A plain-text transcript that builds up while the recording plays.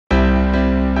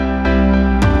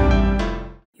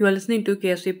You are listening to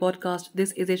KSG Podcast.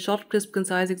 This is a short, crisp,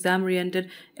 concise, exam-oriented,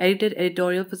 edited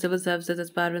editorial for civil services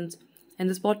aspirants. In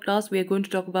this podcast, we are going to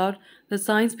talk about the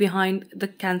science behind the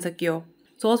cancer cure.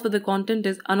 Source for the content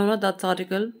is Anonna Dutt's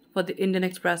article for the Indian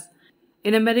Express.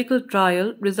 In a medical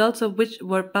trial, results of which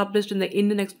were published in the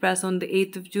Indian Express on the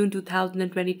 8th of June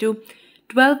 2022,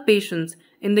 12 patients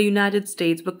in the United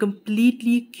States were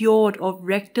completely cured of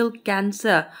rectal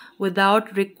cancer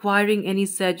without requiring any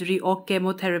surgery or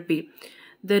chemotherapy.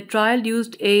 The trial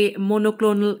used a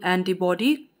monoclonal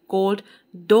antibody called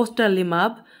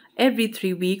dostarlimab every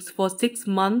 3 weeks for 6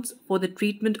 months for the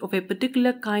treatment of a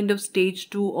particular kind of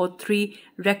stage 2 or 3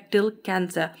 rectal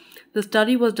cancer. The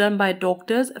study was done by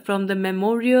doctors from the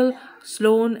Memorial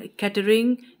Sloan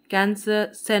Kettering Cancer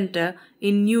Center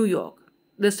in New York.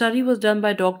 The study was done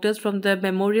by doctors from the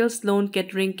Memorial Sloan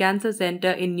Kettering Cancer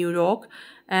Center in New York,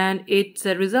 and its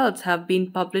results have been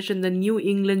published in the New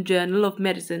England Journal of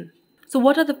Medicine. So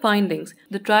what are the findings?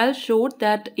 The trial showed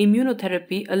that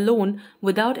immunotherapy alone,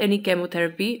 without any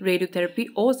chemotherapy, radiotherapy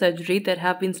or surgery that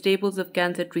have been staples of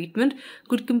cancer treatment,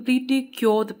 could completely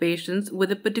cure the patients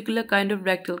with a particular kind of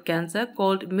rectal cancer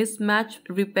called mismatch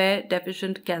repair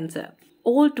deficient cancer.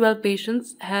 All 12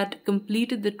 patients had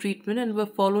completed the treatment and were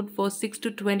followed for 6 to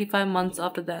 25 months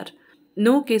after that.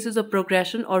 No cases of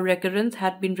progression or recurrence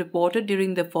had been reported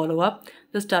during the follow-up,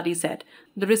 the study said.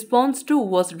 The response too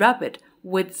was rapid,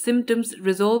 with symptoms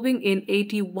resolving in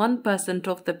 81%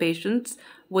 of the patients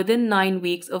within 9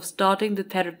 weeks of starting the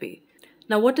therapy.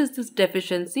 Now, what is this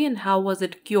deficiency and how was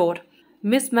it cured?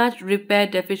 Mismatch repair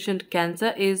deficient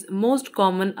cancer is most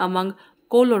common among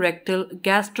colorectal,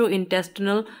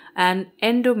 gastrointestinal, and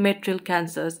endometrial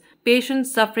cancers.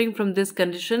 Patients suffering from this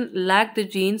condition lack the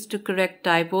genes to correct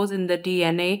typos in the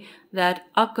DNA that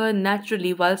occur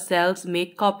naturally while cells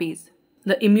make copies.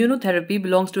 The immunotherapy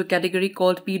belongs to a category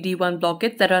called PD-1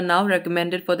 blockades that are now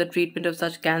recommended for the treatment of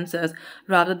such cancers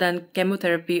rather than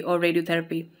chemotherapy or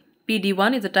radiotherapy.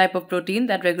 PD-1 is a type of protein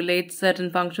that regulates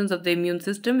certain functions of the immune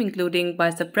system, including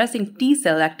by suppressing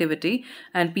T-cell activity,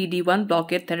 and PD-1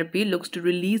 blockade therapy looks to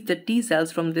release the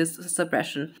T-cells from this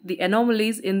suppression. The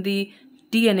anomalies in the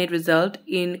DNA result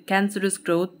in cancerous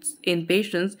growths in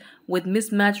patients with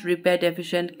mismatch repair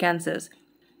deficient cancers.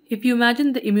 If you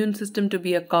imagine the immune system to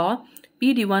be a car,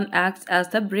 PD-1 acts as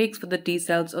the brakes for the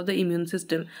T-cells of the immune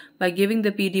system. By giving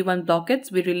the PD-1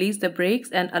 blockades, we release the brakes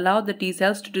and allow the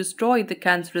T-cells to destroy the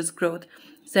cancerous growth,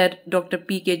 said Dr.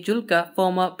 P.K. Julka,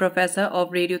 former professor of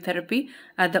radiotherapy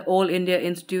at the All India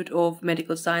Institute of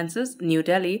Medical Sciences, New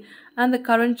Delhi, and the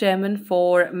current chairman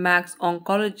for Max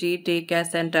Oncology Day Care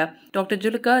Center. Dr.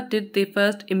 Julka did the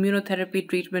first immunotherapy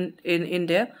treatment in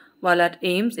India while at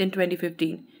AIIMS in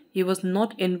 2015. He was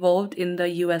not involved in the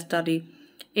US study.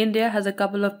 India has a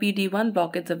couple of PD-1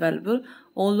 blockades available,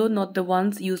 although not the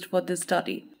ones used for this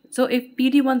study. So if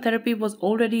PD-1 therapy was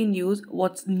already in use,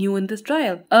 what's new in this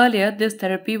trial? Earlier, this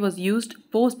therapy was used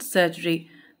post-surgery,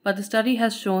 but the study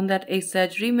has shown that a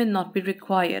surgery may not be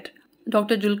required.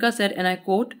 Dr. Julka said, and I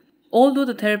quote, "Although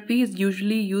the therapy is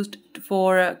usually used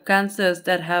for cancers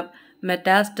that have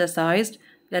metastasized,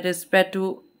 that is spread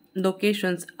to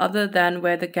locations other than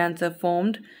where the cancer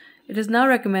formed, it is now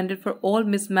recommended for all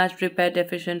mismatch repair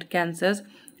deficient cancers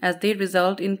as they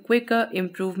result in quicker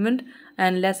improvement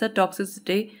and lesser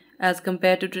toxicity as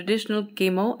compared to traditional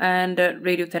chemo and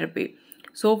radiotherapy.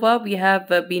 So far, we have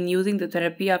been using the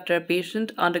therapy after a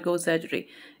patient undergoes surgery.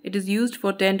 It is used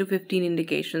for 10 to 15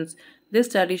 indications. This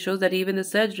study shows that even the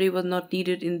surgery was not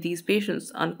needed in these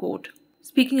patients," unquote.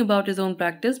 Speaking about his own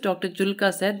practice, Dr.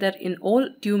 Julka said that in all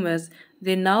tumors,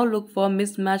 they now look for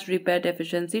mismatch repair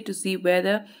deficiency to see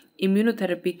whether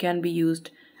immunotherapy can be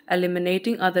used.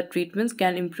 Eliminating other treatments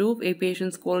can improve a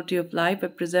patient's quality of life by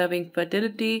preserving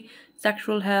fertility,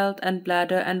 sexual health, and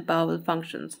bladder and bowel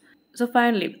functions. So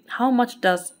finally, how much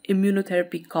does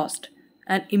immunotherapy cost?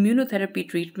 An immunotherapy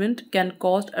treatment can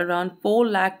cost around 4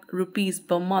 lakh rupees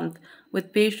per month,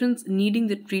 with patients needing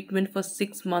the treatment for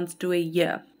 6 months to a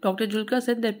year. Dr. Julka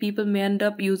said that people may end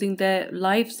up using their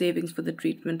life savings for the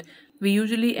treatment. We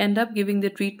usually end up giving the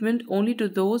treatment only to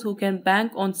those who can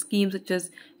bank on schemes such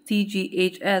as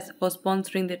CGHS for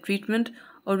sponsoring the treatment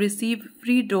or receive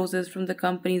free doses from the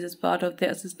companies as part of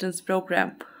their assistance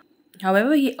program.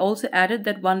 However, he also added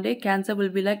that one day cancer will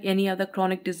be like any other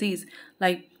chronic disease.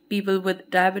 Like people with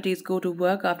diabetes go to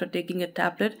work after taking a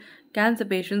tablet, cancer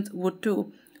patients would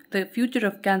too. The future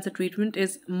of cancer treatment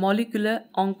is molecular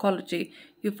oncology.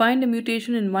 You find a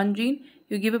mutation in one gene,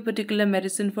 you give a particular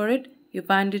medicine for it. You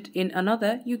find it in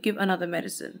another, you give another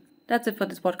medicine. That's it for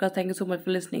this podcast. Thank you so much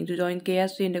for listening. To join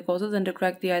KSG India courses and to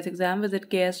crack the IELTS exam, visit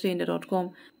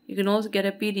ksgindia.com. You can also get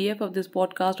a PDF of this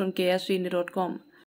podcast on ksgindia.com.